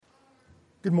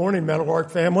Good morning, Meadowlark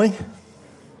family.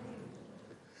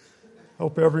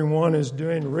 Hope everyone is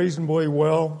doing reasonably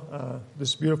well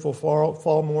this beautiful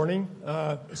fall morning,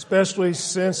 especially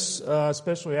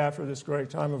after this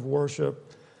great time of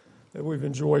worship that we've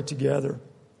enjoyed together.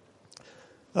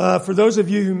 For those of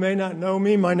you who may not know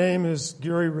me, my name is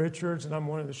Gary Richards, and I'm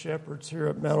one of the shepherds here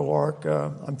at Meadowlark.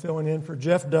 I'm filling in for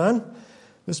Jeff Dunn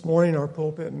this morning, our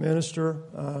pulpit minister,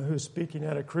 who's speaking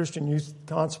at a Christian youth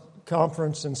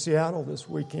conference in Seattle this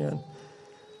weekend.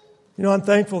 You know, I'm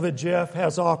thankful that Jeff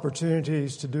has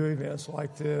opportunities to do events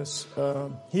like this.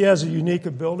 He has a unique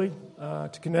ability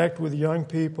to connect with young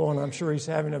people, and I'm sure he's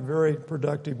having a very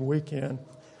productive weekend.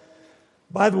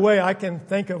 By the way, I can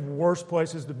think of worse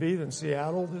places to be than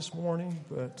Seattle this morning,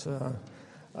 but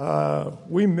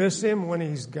we miss him when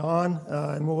he's gone,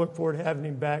 and we'll look forward to having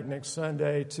him back next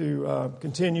Sunday to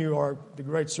continue the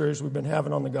great series we've been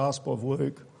having on the Gospel of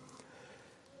Luke.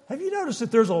 Have you noticed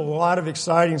that there's a lot of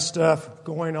exciting stuff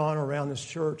going on around this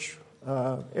church?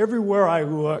 Everywhere I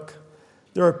look,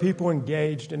 there are people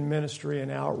engaged in ministry and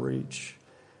outreach.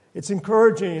 It's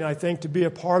encouraging, I think, to be a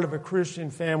part of a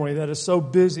Christian family that is so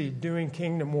busy doing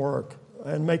kingdom work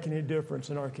and making a difference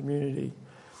in our community.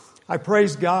 I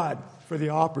praise God for the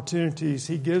opportunities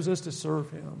He gives us to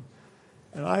serve Him.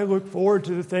 And I look forward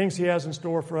to the things He has in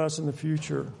store for us in the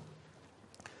future.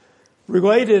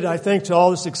 Related, I think, to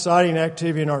all this exciting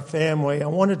activity in our family, I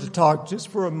wanted to talk just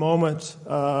for a moment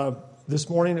this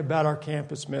morning about our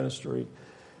campus ministry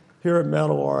here at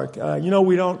Meadowlark.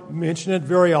 We don't mention it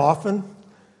very often,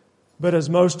 but as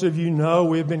most of you know,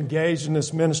 we've been engaged in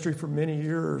this ministry for many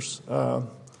years.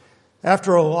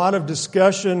 After a lot of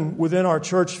discussion within our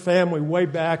church family way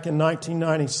back in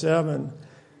 1997,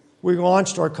 we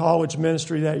launched our college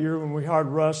ministry that year when we hired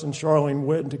Russ and Charlene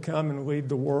Witten to come and lead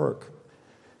the work.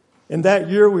 In that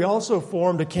year, we also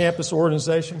formed a campus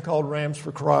organization called Rams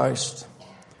for Christ.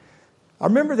 I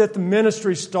remember that the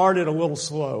ministry started a little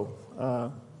slow,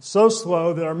 so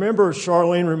slow that I remember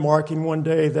Charlene remarking one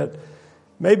day that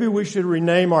maybe we should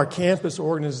rename our campus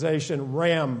organization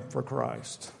Ram for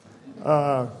Christ.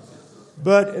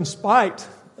 But in spite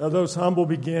of those humble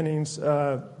beginnings,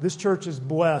 this church has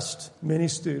blessed many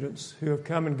students who have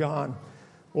come and gone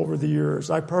over the years.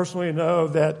 I personally know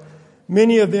that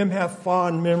many of them have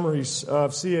fond memories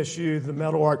of CSU, the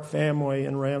Meadowlark family,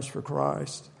 and Rams for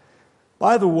Christ.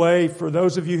 By the way, for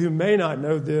those of you who may not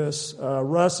know this,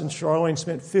 Russ and Charlene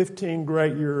spent 15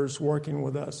 great years working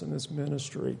with us in this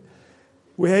ministry.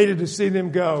 We hated to see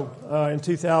them go in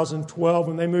 2012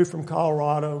 when they moved from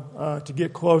Colorado to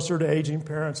get closer to aging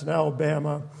parents in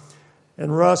Alabama,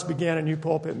 and Russ began a new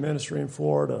pulpit ministry in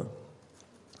Florida.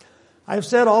 I have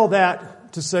said all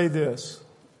that to say this.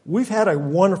 We've had a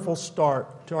wonderful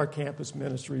start to our campus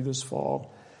ministry this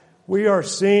fall. We are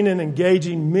seeing and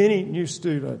engaging many new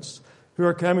students who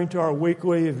are coming to our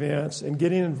weekly events and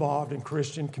getting involved in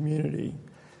Christian community.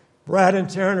 Brad and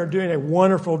Taryn are doing a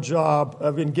wonderful job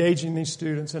of engaging these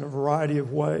students in a variety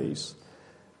of ways.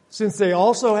 Since they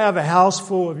also have a house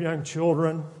full of young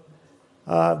children,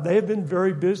 they have been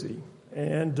very busy.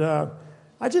 And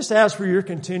I just ask for your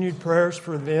continued prayers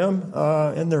for them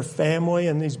and their family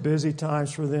in these busy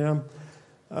times for them.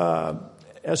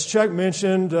 As Chuck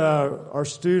mentioned, our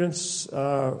students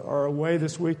are away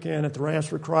this weekend at the Rams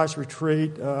for Christ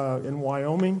retreat in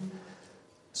Wyoming.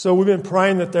 So we've been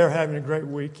praying that they're having a great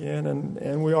weekend,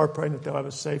 and we are praying that they'll have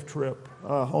a safe trip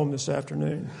home this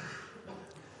afternoon.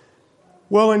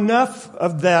 Well, enough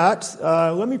of that.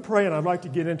 Let me pray, and I'd like to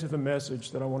get into the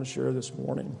message that I want to share this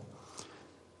morning.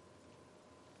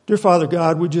 Dear Father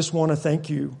God, we just want to thank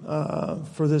you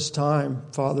for this time,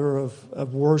 Father,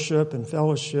 of worship and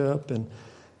fellowship and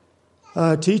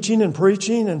teaching and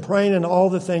preaching and praying and all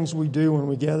the things we do when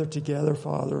we gather together,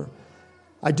 Father.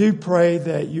 I do pray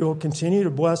that you'll continue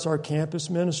to bless our campus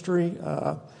ministry.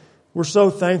 We're so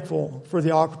thankful for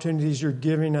the opportunities you're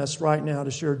giving us right now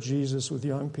to share Jesus with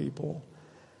young people.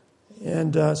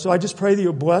 And so I just pray that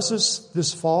you'll bless us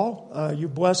this fall. You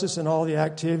bless us in all the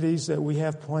activities that we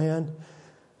have planned.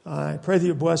 I pray that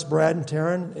you'll bless Brad and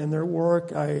Taryn in their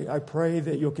work. I pray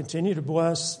that you'll continue to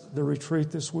bless the retreat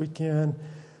this weekend,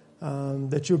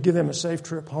 that you'll give them a safe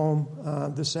trip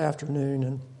home this afternoon.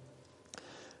 And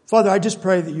Father, I just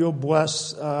pray that you'll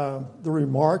bless the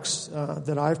remarks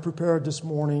that I've prepared this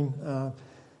morning.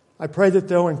 I pray that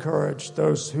they'll encourage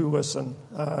those who listen.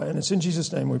 And it's in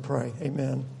Jesus' name we pray.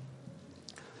 Amen.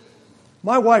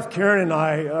 My wife Karen and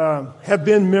I have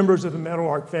been members of the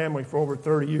Meadowlark family for over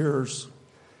 30 years.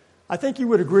 I think you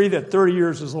would agree that 30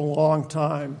 years is a long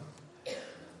time.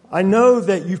 I know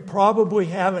that you probably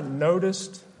haven't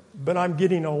noticed, but I'm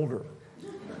getting older.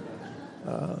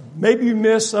 Maybe you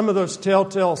missed some of those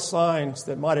telltale signs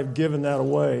that might have given that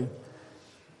away.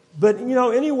 But,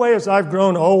 anyway, as I've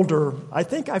grown older, I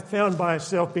think I've found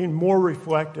myself being more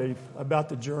reflective about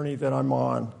the journey that I'm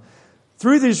on.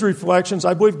 Through these reflections,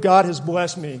 I believe God has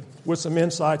blessed me with some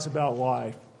insights about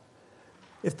life.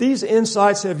 If these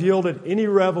insights have yielded any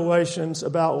revelations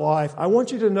about life, I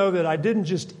want you to know that I didn't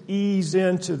just ease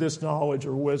into this knowledge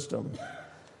or wisdom.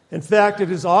 In fact, it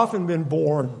has often been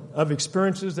born of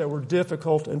experiences that were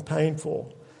difficult and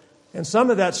painful. And some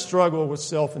of that struggle was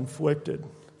self-inflicted.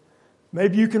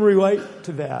 Maybe you can relate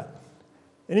to that.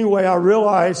 Anyway, I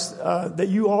realize that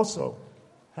you also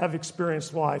have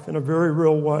experienced life in a very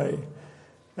real way.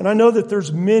 And I know that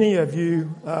there's many of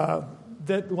you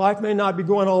that life may not be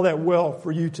going all that well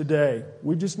for you today.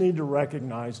 We just need to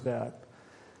recognize that.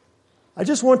 I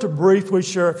just want to briefly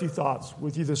share a few thoughts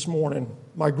with you this morning.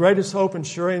 My greatest hope in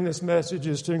sharing this message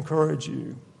is to encourage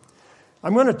you.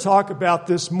 I'm going to talk about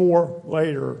this more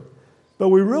later, but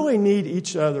we really need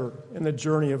each other in the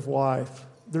journey of life.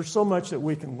 There's so much that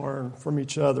we can learn from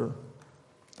each other.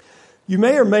 You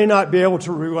may or may not be able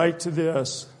to relate to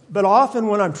this, but often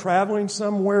when I'm traveling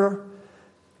somewhere,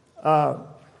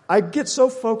 I get so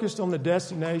focused on the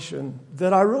destination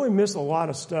that I really miss a lot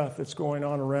of stuff that's going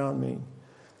on around me.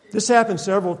 This happened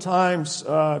several times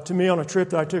to me on a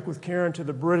trip that I took with Karen to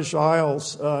the British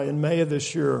Isles in May of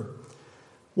this year.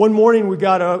 One morning we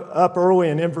got up early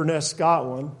in Inverness,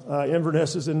 Scotland.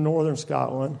 Inverness is in northern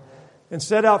Scotland. And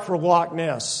set out for Loch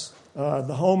Ness,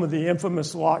 the home of the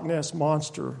infamous Loch Ness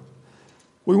Monster.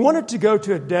 We wanted to go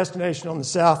to a destination on the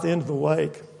south end of the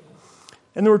lake.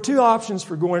 And there were two options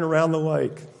for going around the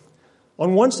lake.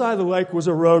 On one side of the lake was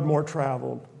a road more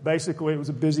traveled. Basically, it was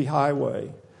a busy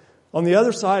highway. On the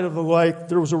other side of the lake,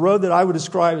 there was a road that I would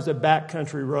describe as a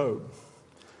backcountry road.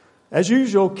 As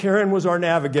usual, Karen was our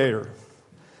navigator.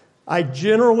 I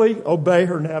generally obey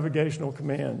her navigational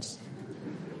commands.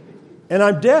 And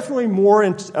I'm definitely more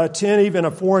attentive in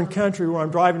a foreign country where I'm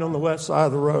driving on the left side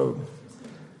of the road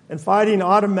and fighting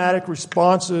automatic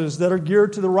responses that are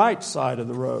geared to the right side of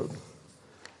the road.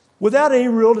 Without any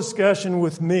real discussion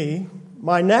with me,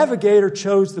 my navigator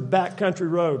chose the backcountry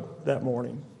road that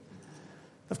morning.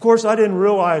 Of course, I didn't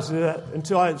realize that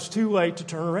until it was too late to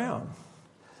turn around.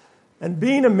 And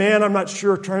being a man, I'm not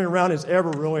sure turning around is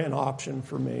ever really an option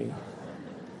for me.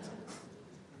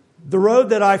 The road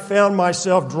that I found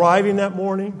myself driving that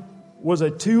morning was a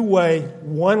two-way,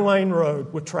 one-lane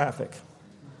road with traffic.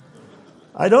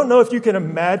 I don't know if you can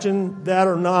imagine that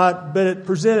or not, but it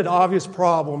presented obvious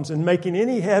problems in making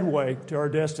any headway to our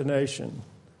destination.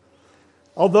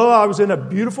 Although I was in a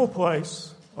beautiful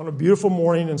place on a beautiful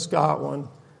morning in Scotland,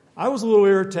 I was a little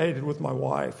irritated with my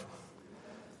wife.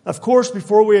 Of course,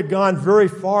 before we had gone very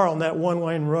far on that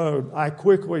one-lane road, I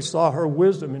quickly saw her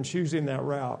wisdom in choosing that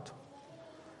route.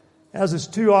 As is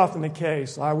too often the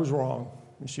case, I was wrong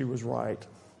and she was right.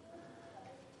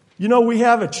 We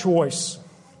have a choice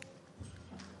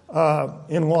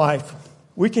in life.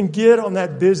 We can get on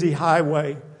that busy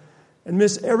highway and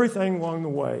miss everything along the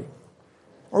way.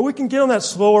 Or we can get on that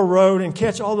slower road and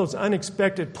catch all those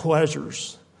unexpected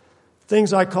pleasures.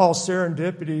 Things I call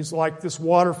serendipities, like this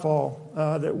waterfall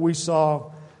that we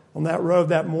saw on that road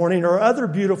that morning, or other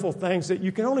beautiful things that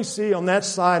you can only see on that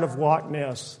side of Loch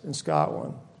Ness in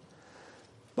Scotland.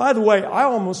 By the way, I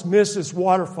almost missed this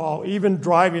waterfall even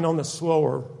driving on the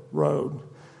slower road.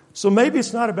 So maybe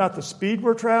it's not about the speed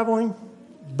we're traveling,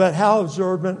 but how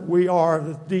observant we are of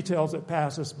the details that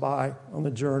pass us by on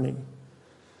the journey.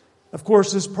 Of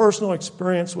course, this personal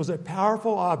experience was a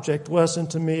powerful object lesson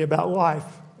to me about life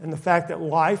and the fact that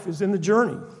life is in the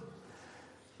journey.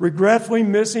 Regretfully,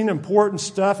 missing important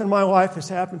stuff in my life has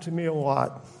happened to me a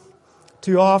lot.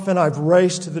 Too often, I've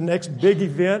raced to the next big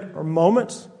event or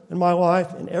moment in my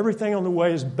life, and everything on the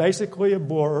way is basically a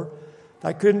blur that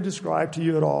I couldn't describe to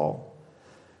you at all.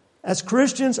 As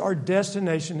Christians, our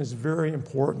destination is very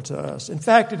important to us. In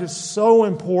fact, it is so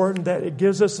important that it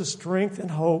gives us the strength and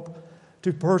hope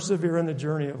to persevere in the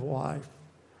journey of life.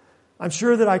 I'm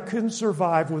sure that I couldn't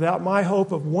survive without my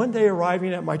hope of one day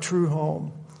arriving at my true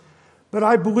home. But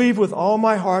I believe with all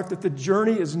my heart that the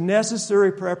journey is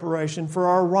necessary preparation for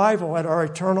our arrival at our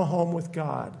eternal home with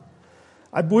God.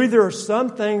 I believe there are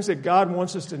some things that God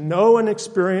wants us to know and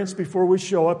experience before we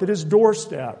show up at His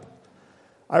doorstep.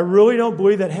 I really don't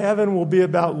believe that heaven will be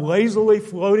about lazily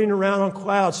floating around on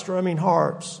clouds strumming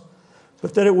harps,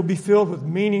 but that it will be filled with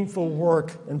meaningful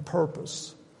work and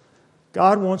purpose.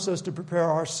 God wants us to prepare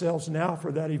ourselves now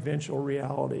for that eventual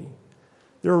reality.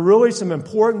 There are really some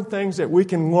important things that we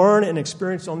can learn and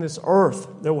experience on this earth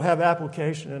that will have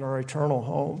application in our eternal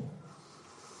home.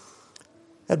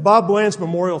 At Bob Bland's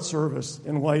memorial service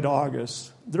in late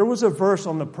August, there was a verse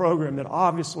on the program that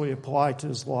obviously applied to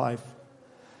his life.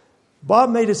 Bob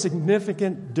made a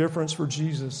significant difference for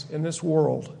Jesus in this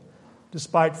world,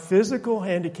 despite physical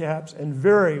handicaps and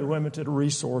very limited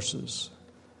resources.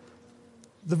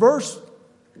 The verse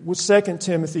was 2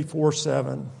 Timothy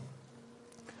 4:7.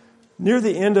 Near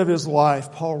the end of his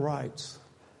life, Paul writes,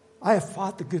 "I have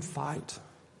fought the good fight.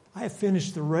 I have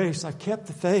finished the race. I kept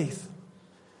the faith."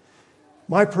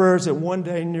 My prayer is that one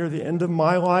day near the end of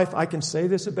my life, I can say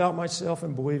this about myself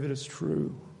and believe it is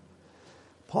true.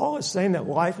 Paul is saying that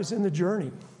life is in the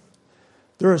journey.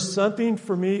 There is something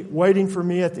for me, waiting for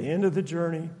me at the end of the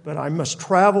journey, but I must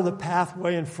travel the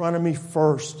pathway in front of me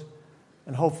first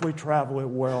and hopefully travel it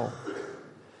well.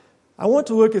 I want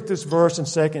to look at this verse in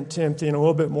 2 Timothy in a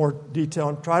little bit more detail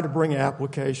and try to bring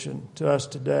application to us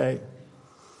today.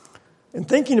 In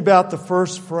thinking about the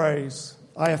first phrase,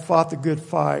 "I have fought the good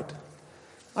fight,"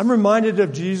 I'm reminded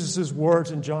of Jesus' words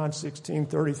in John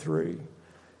 16:33.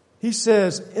 He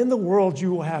says, "In the world you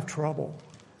will have trouble,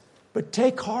 but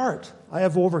take heart, I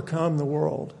have overcome the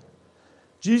world."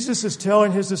 Jesus is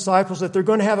telling his disciples that they're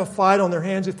going to have a fight on their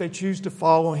hands if they choose to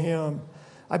follow him.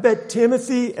 I bet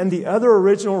Timothy and the other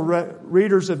original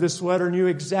readers of this letter knew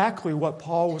exactly what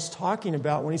Paul was talking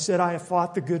about when he said, "I have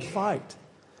fought the good fight."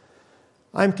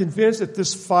 I'm convinced that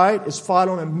this fight is fought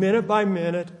on a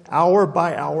minute-by-minute,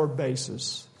 hour-by-hour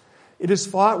basis. It is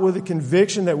fought with the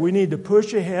conviction that we need to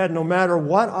push ahead no matter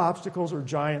what obstacles or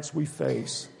giants we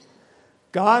face.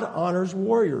 God honors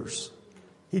warriors.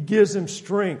 He gives them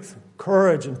strength,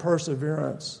 courage, and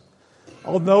perseverance.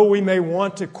 Although we may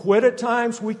want to quit at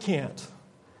times, we can't.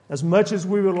 As much as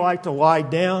we would like to lie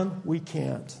down, we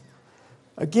can't.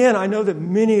 Again, I know that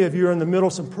many of you are in the middle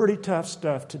of some pretty tough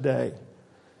stuff today.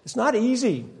 It's not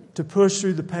easy to push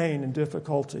through the pain and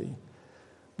difficulty,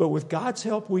 but with God's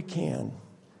help we can,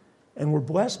 and we're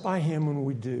blessed by Him when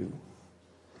we do.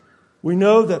 We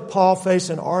know that Paul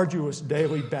faced an arduous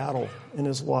daily battle in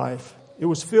his life. It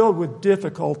was filled with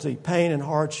difficulty, pain, and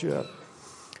hardship.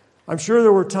 I'm sure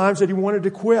there were times that he wanted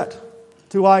to quit,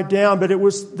 to lie down, but it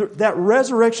was that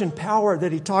resurrection power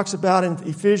that he talks about in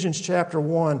Ephesians chapter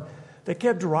 1 that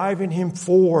kept driving him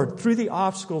forward through the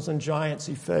obstacles and giants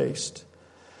he faced.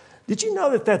 Did you know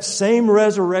that that same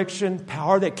resurrection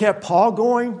power that kept Paul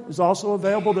going is also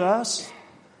available to us?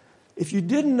 If you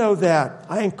didn't know that,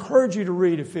 I encourage you to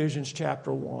read Ephesians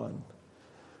chapter 1.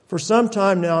 For some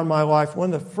time now in my life,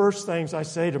 one of the first things I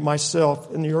say to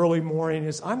myself in the early morning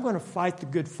is, I'm going to fight the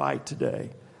good fight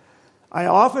today. I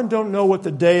often don't know what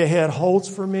the day ahead holds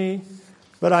for me,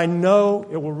 but I know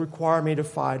it will require me to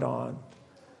fight on.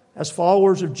 As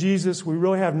followers of Jesus, we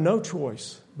really have no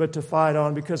choice but to fight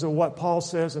on because of what Paul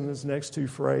says in his next two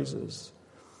phrases.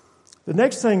 The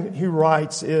next thing he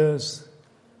writes is,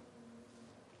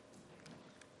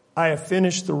 I have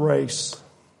finished the race.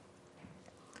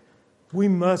 We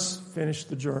must finish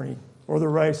the journey or the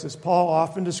race, as Paul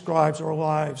often describes our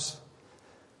lives.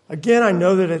 Again, I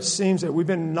know that it seems that we've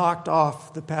been knocked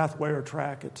off the pathway or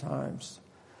track at times.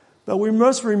 But we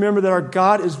must remember that our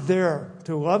God is there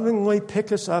to lovingly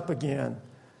pick us up again,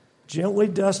 gently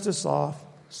dust us off,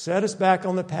 set us back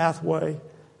on the pathway,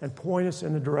 and point us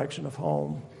in the direction of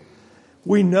home.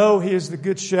 We know He is the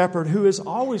Good Shepherd who is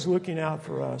always looking out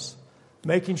for us,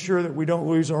 making sure that we don't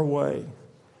lose our way.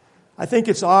 I think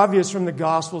it's obvious from the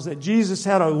Gospels that Jesus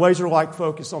had a laser-like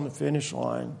focus on the finish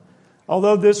line.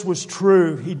 Although this was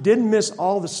true, He didn't miss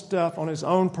all the stuff on His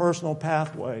own personal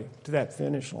pathway to that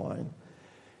finish line.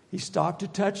 He stopped to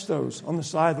touch those on the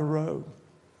side of the road,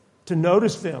 to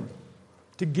notice them,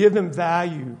 to give them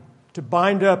value, to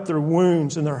bind up their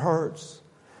wounds and their hurts.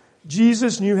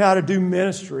 Jesus knew how to do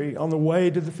ministry on the way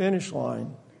to the finish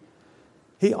line.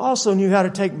 He also knew how to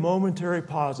take momentary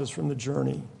pauses from the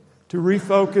journey, to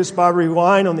refocus by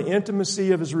relying on the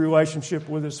intimacy of His relationship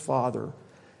with His Father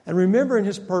and remembering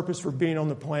His purpose for being on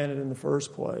the planet in the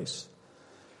first place.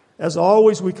 As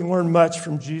always, we can learn much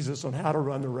from Jesus on how to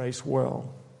run the race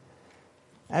well.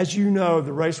 As you know,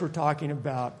 the race we're talking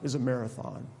about is a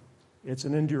marathon. It's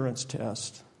an endurance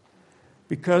test.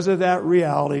 Because of that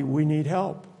reality, we need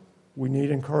help. We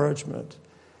need encouragement.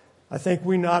 I think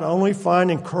we not only find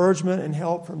encouragement and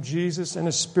help from Jesus and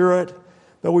His Spirit,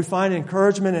 but we find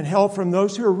encouragement and help from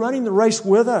those who are running the race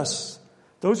with us,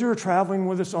 those who are traveling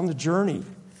with us on the journey.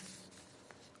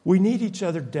 We need each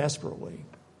other desperately.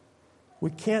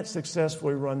 We can't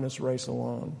successfully run this race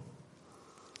alone.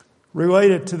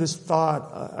 Related to this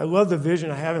thought, I love the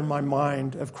vision I have in my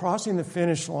mind of crossing the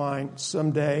finish line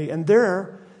someday, and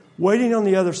there, waiting on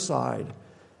the other side,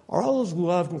 are all those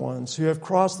loved ones who have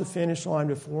crossed the finish line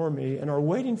before me and are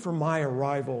waiting for my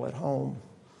arrival at home.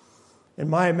 In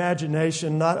my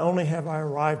imagination, not only have I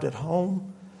arrived at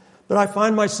home, but I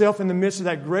find myself in the midst of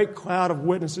that great cloud of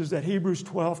witnesses that Hebrews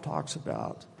 12 talks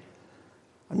about.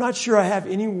 I'm not sure I have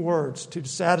any words to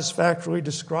satisfactorily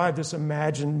describe this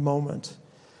imagined moment.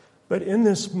 But in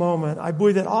this moment, I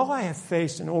believe that all I have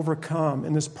faced and overcome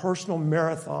in this personal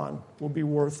marathon will be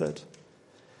worth it.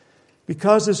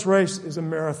 Because this race is a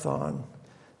marathon,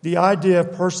 the idea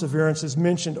of perseverance is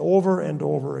mentioned over and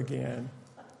over again.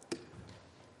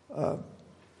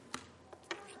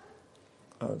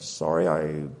 Sorry,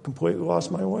 I completely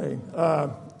lost my way.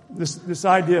 This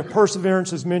idea of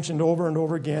perseverance is mentioned over and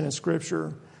over again in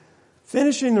Scripture.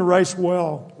 Finishing the race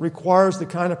well requires the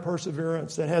kind of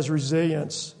perseverance that has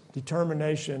resilience,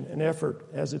 determination, and effort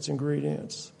as its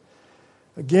ingredients.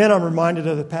 Again, I'm reminded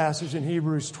of the passage in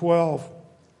Hebrews 12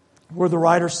 where the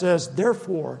writer says,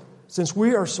 "Therefore, since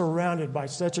we are surrounded by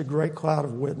such a great cloud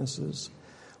of witnesses,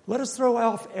 let us throw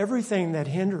off everything that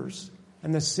hinders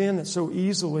and the sin that so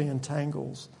easily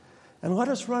entangles, and let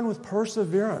us run with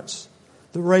perseverance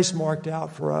the race marked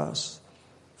out for us,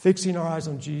 fixing our eyes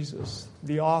on Jesus,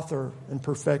 the author and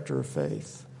perfecter of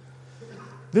faith."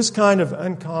 This kind of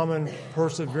uncommon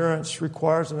perseverance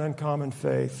requires an uncommon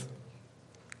faith.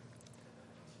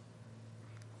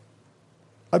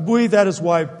 I believe that is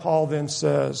why Paul then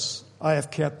says, "I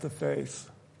have kept the faith."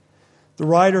 The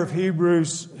writer of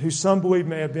Hebrews, who some believe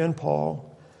may have been Paul,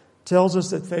 tells us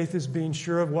that faith is being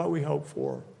sure of what we hope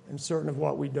for and certain of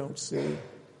what we don't see.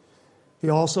 He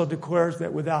also declares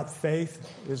that without faith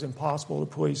it is impossible to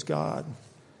please God.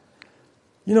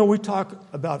 You know, we talk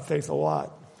about faith a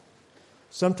lot.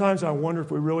 Sometimes I wonder if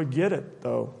we really get it,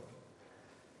 though.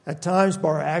 At times, by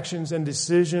our actions and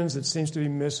decisions, it seems to be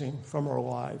missing from our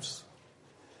lives.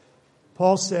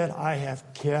 Paul said, "I have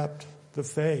kept the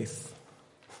faith."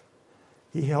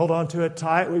 He held on to it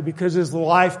tightly because his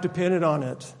life depended on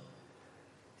it.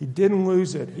 He didn't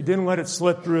lose it. He didn't let it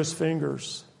slip through his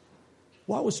fingers.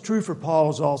 What was true for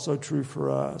Paul is also true for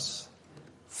us.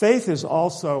 Faith is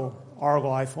also our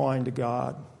lifeline to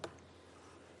God.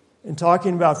 In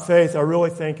talking about faith, I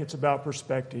really think it's about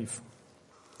perspective.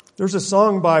 There's a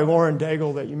song by Lauren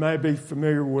Daigle that you may be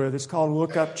familiar with. It's called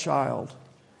 "Look Up, Child."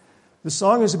 The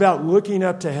song is about looking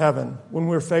up to heaven when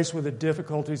we're faced with the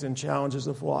difficulties and challenges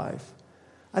of life.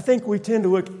 I think we tend to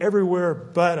look everywhere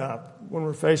but up when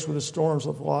we're faced with the storms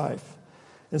of life.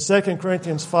 In 2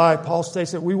 Corinthians 5, Paul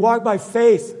states that we walk by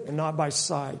faith and not by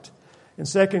sight. In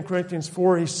 2 Corinthians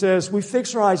 4, he says, "We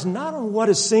fix our eyes not on what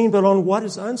is seen, but on what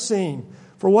is unseen.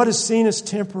 For what is seen is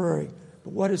temporary,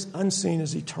 but what is unseen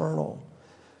is eternal."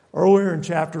 Earlier in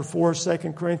chapter 4,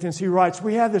 2 Corinthians, he writes,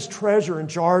 "We have this treasure in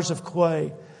jars of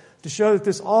clay to show that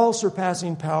this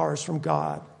all-surpassing power is from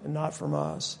God and not from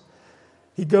us."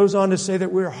 He goes on to say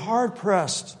that we are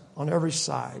hard-pressed on every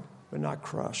side, but not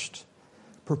crushed,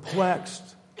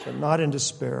 perplexed, but not in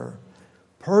despair,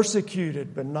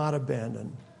 persecuted, but not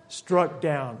abandoned, struck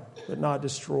down, but not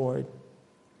destroyed.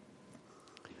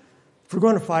 If we're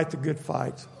going to fight the good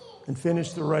fight and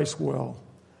finish the race well,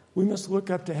 we must look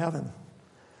up to heaven.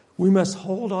 We must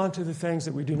hold on to the things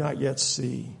that we do not yet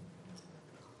see.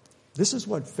 This is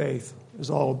what faith is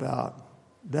all about.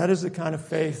 That is the kind of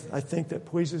faith, I think, that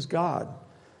pleases God.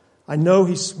 I know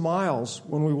He smiles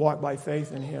when we walk by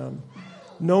faith in Him,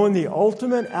 knowing the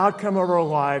ultimate outcome of our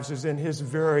lives is in His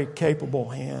very capable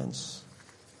hands.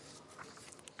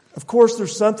 Of course,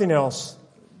 there's something else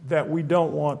that we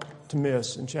don't want to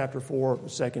miss in chapter 4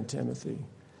 of 2 Timothy.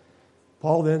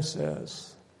 Paul then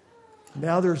says,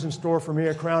 "Now there's in store for me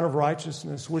a crown of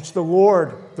righteousness, which the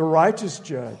Lord, the righteous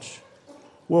judge,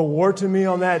 will award to me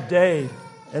on that day,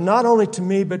 and not only to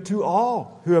me, but to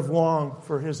all who have longed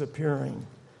for His appearing."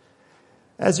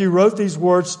 As he wrote these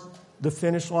words, the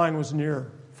finish line was near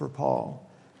for Paul.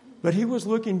 But he was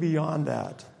looking beyond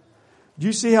that. Do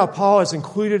you see how Paul has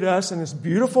included us in this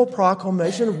beautiful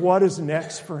proclamation of what is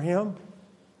next for him?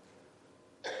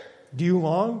 Do you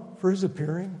long for His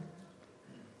appearing?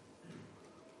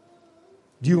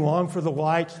 Do you long for the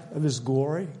light of His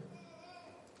glory?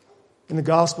 In the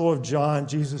Gospel of John,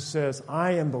 Jesus says,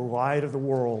 "I am the light of the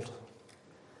world."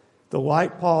 The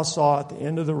light Paul saw at the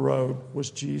end of the road was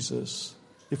Jesus.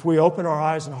 If we open our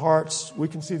eyes and hearts, we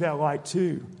can see that light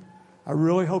too. I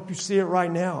really hope you see it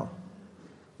right now.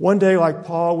 One day, like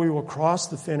Paul, we will cross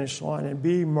the finish line and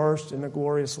be immersed in the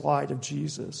glorious light of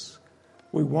Jesus.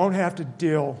 We won't have to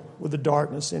deal with the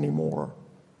darkness anymore.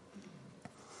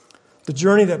 The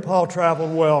journey that Paul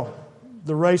traveled well,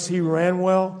 the race he ran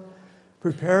well,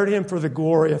 prepared him for the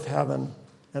glory of heaven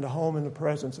and a home in the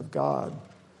presence of God.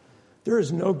 There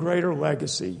is no greater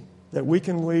legacy that we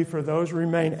can leave for those who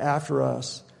remain after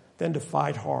us than to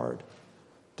fight hard,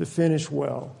 to finish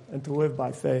well, and to live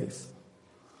by faith.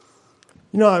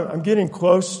 You know, I'm getting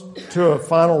close to a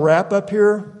final wrap-up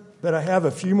here, but I have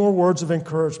a few more words of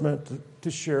encouragement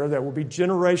to share that will be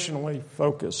generationally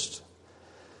focused.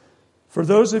 For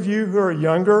those of you who are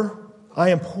younger, I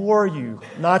implore you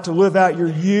not to live out your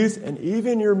youth and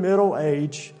even your middle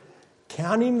age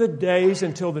counting the days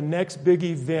until the next big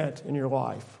event in your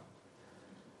life.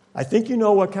 I think you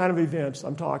know what kind of events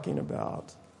I'm talking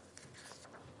about.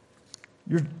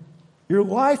 Your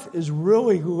life is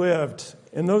really lived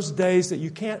in those days that you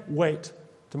can't wait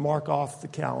to mark off the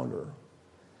calendar.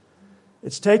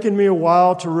 It's taken me a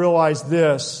while to realize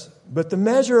this, but the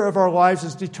measure of our lives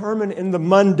is determined in the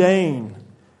mundane,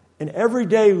 in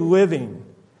everyday living,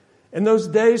 in those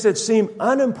days that seem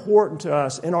unimportant to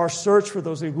us in our search for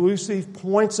those elusive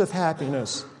points of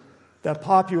happiness that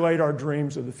populate our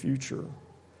dreams of the future.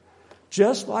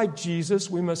 Just like Jesus,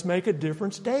 we must make a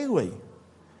difference daily.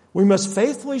 We must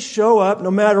faithfully show up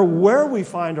no matter where we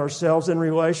find ourselves in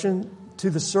relation to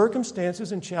the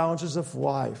circumstances and challenges of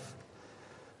life.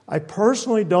 I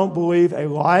personally don't believe a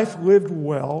life lived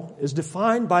well is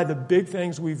defined by the big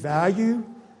things we value,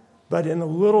 but in the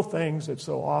little things that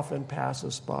so often pass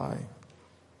us by.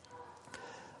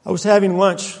 I was having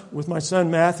lunch with my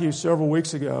son Matthew several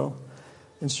weeks ago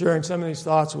and sharing some of these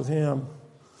thoughts with him.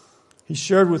 He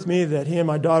shared with me that he and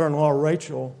my daughter-in-law,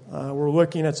 Rachel, were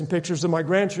looking at some pictures of my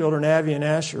grandchildren, Abby and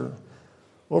Asher,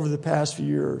 over the past few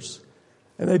years.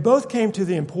 And they both came to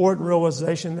the important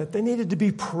realization that they needed to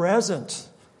be present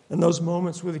in those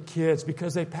moments with the kids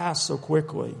because they pass so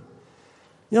quickly.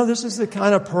 You know, this is the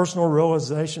kind of personal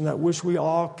realization that I wish we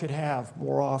all could have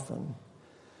more often.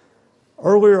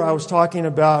 Earlier, I was talking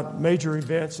about major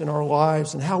events in our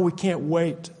lives and how we can't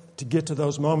wait to get to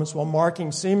those moments while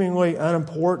marking seemingly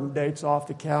unimportant dates off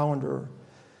the calendar.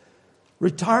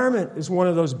 Retirement is one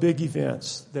of those big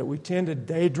events that we tend to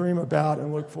daydream about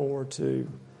and look forward to.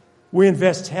 We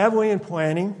invest heavily in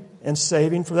planning and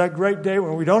saving for that great day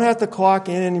when we don't have to clock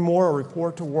in anymore or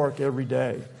report to work every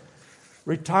day.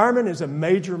 Retirement is a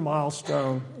major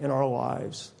milestone in our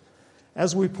lives.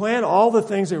 As we plan all the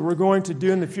things that we're going to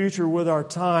do in the future with our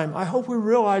time, I hope we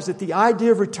realize that the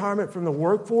idea of retirement from the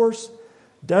workforce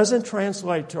doesn't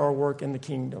translate to our work in the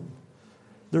kingdom.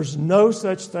 There's no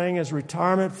such thing as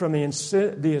retirement from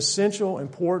the essential,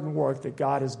 important work that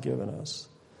God has given us.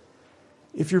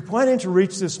 If you're planning to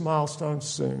reach this milestone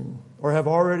soon or have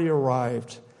already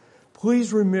arrived,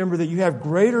 please remember that you have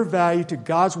greater value to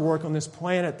God's work on this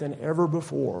planet than ever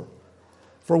before.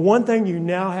 For one thing, you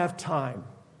now have time,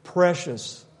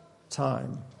 precious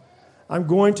time. I'm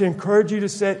going to encourage you to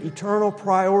set eternal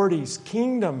priorities,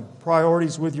 kingdom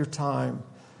priorities with your time.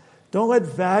 Don't let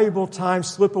valuable time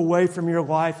slip away from your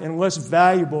life in less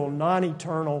valuable,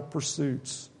 non-eternal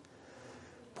pursuits.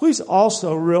 Please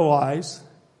also realize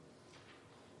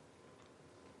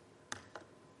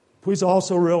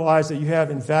that you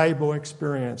have invaluable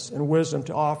experience and wisdom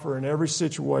to offer in every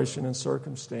situation and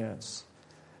circumstance.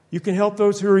 You can help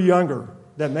those who are younger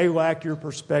that may lack your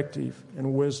perspective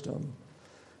and wisdom.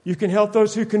 You can help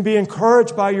those who can be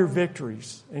encouraged by your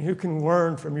victories and who can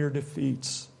learn from your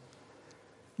defeats.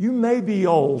 You may be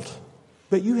old,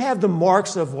 but you have the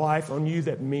marks of life on you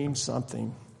that mean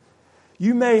something.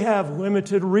 You may have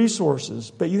limited resources,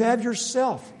 but you have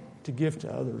yourself to give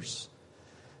to others.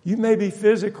 You may be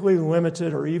physically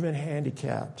limited or even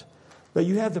handicapped, but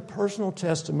you have the personal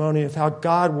testimony of how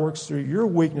God works through your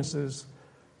weaknesses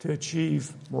to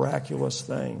achieve miraculous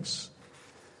things.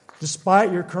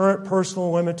 Despite your current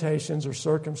personal limitations or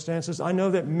circumstances, I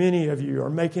know that many of you are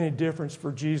making a difference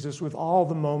for Jesus with all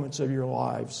the moments of your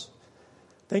lives.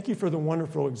 Thank you for the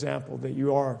wonderful example that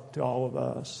you are to all of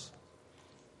us.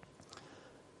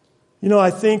 You know, I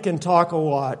think and talk a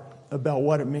lot about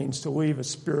what it means to leave a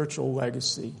spiritual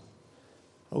legacy,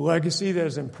 a legacy that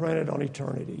is imprinted on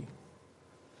eternity.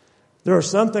 There are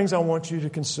some things I want you to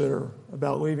consider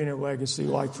about leaving a legacy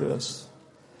like this.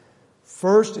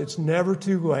 First, it's never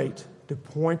too late to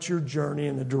point your journey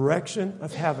in the direction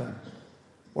of heaven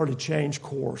or to change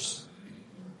course.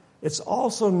 It's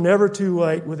also never too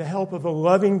late, with the help of a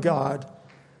loving God,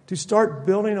 to start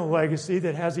building a legacy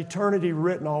that has eternity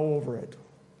written all over it.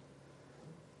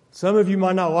 Some of you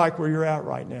might not like where you're at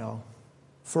right now.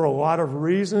 For a lot of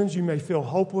reasons, you may feel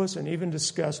hopeless and even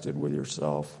disgusted with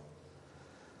yourself.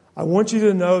 I want you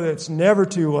to know that it's never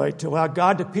too late to allow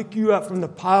God to pick you up from the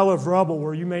pile of rubble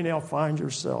where you may now find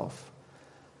yourself.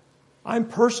 I'm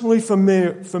personally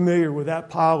familiar with that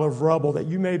pile of rubble that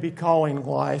you may be calling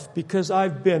life because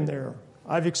I've been there.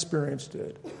 I've experienced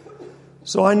it.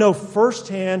 So I know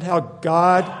firsthand how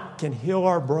God can heal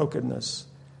our brokenness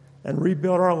and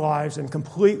rebuild our lives in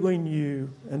completely new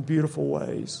and beautiful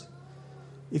ways.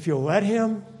 If you'll let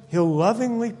Him, He'll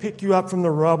lovingly pick you up from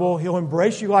the rubble. He'll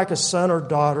embrace you like a son or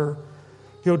daughter.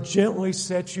 He'll gently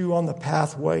set you on the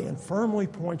pathway and firmly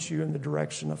point you in the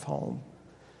direction of home.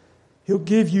 He'll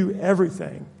give you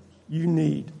everything you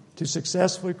need to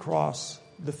successfully cross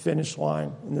the finish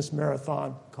line in this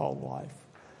marathon called life.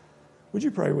 Would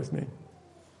you pray with me?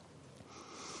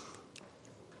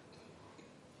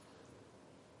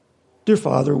 Dear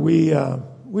Father, we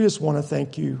just want to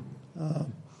thank you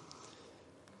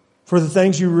for the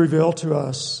things you reveal to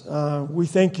us. We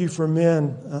thank you for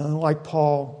men like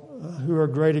Paul, who are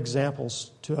great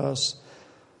examples to us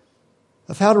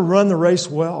of how to run the race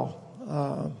well.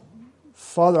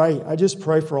 Father, I just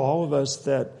pray for all of us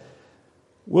that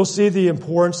we'll see the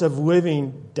importance of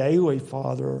living daily,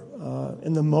 Father,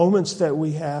 in the moments that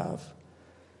we have,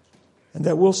 and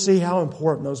that we'll see how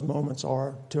important those moments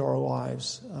are to our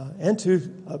lives and to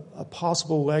a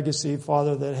possible legacy,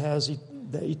 Father, that has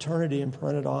the eternity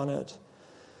imprinted on it.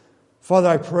 Father,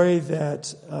 I pray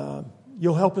that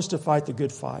you'll help us to fight the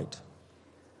good fight,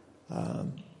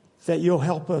 that you'll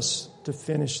help us to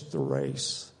finish the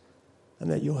race,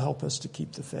 and that you'll help us to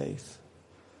keep the faith.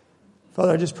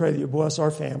 Father, I just pray that you bless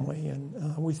our family,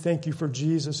 and we thank you for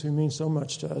Jesus, who means so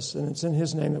much to us, and it's in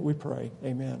his name that we pray.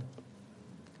 Amen.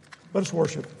 Let us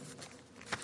worship.